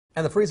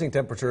And the freezing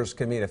temperatures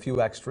can mean a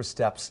few extra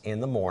steps in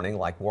the morning,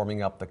 like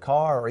warming up the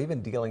car or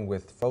even dealing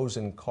with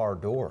frozen car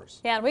doors.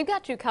 Yeah, and we've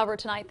got you covered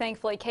tonight,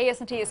 thankfully.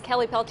 KSNT's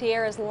Kelly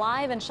Peltier is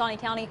live in Shawnee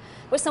County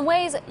with some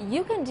ways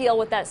you can deal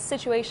with that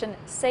situation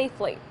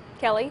safely.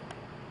 Kelly?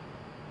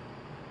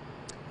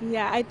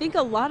 Yeah, I think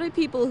a lot of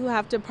people who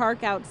have to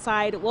park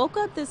outside woke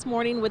up this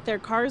morning with their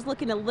cars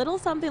looking a little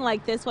something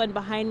like this one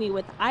behind me,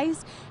 with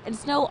ice and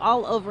snow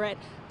all over it.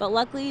 But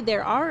luckily,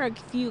 there are a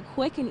few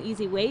quick and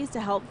easy ways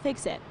to help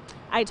fix it.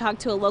 I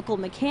talked to a local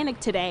mechanic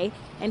today,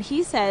 and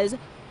he says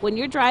when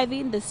you're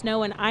driving, the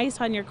snow and ice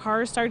on your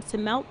car starts to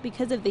melt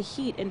because of the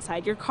heat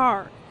inside your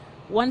car.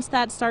 Once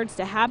that starts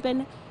to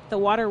happen, the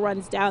water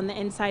runs down the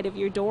inside of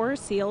your door,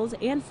 seals,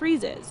 and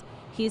freezes.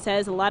 He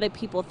says a lot of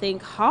people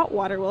think hot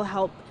water will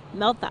help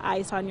melt the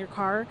ice on your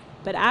car,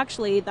 but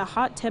actually the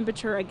hot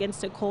temperature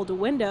against a cold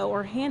window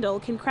or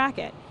handle can crack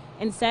it.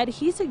 Instead,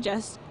 he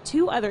suggests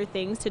two other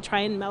things to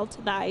try and melt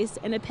the ice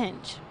in a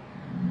pinch.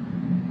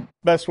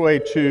 Best way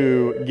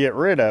to get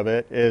rid of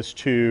it is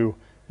to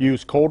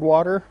use cold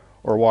water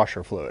or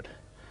washer fluid.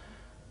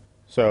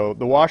 So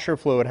the washer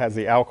fluid has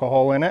the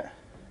alcohol in it,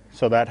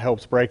 so that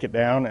helps break it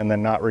down and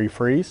then not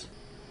refreeze.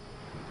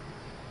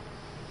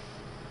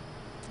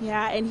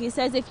 Yeah, and he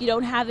says if you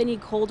don't have any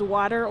cold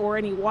water or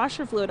any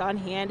washer fluid on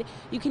hand,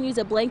 you can use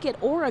a blanket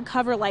or a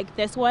cover like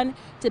this one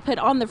to put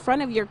on the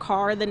front of your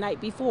car the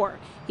night before.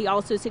 He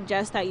also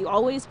suggests that you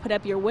always put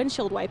up your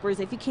windshield wipers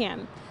if you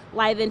can.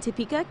 Live in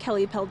Topeka,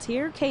 Kelly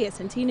Peltier,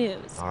 KSNT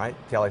News. All right,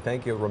 Kelly,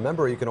 thank you.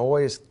 Remember, you can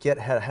always get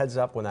heads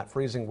up when that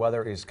freezing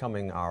weather is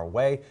coming our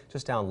way.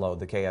 Just download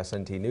the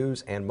KSNT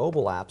News and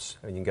mobile apps,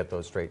 and you can get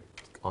those straight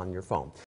on your phone.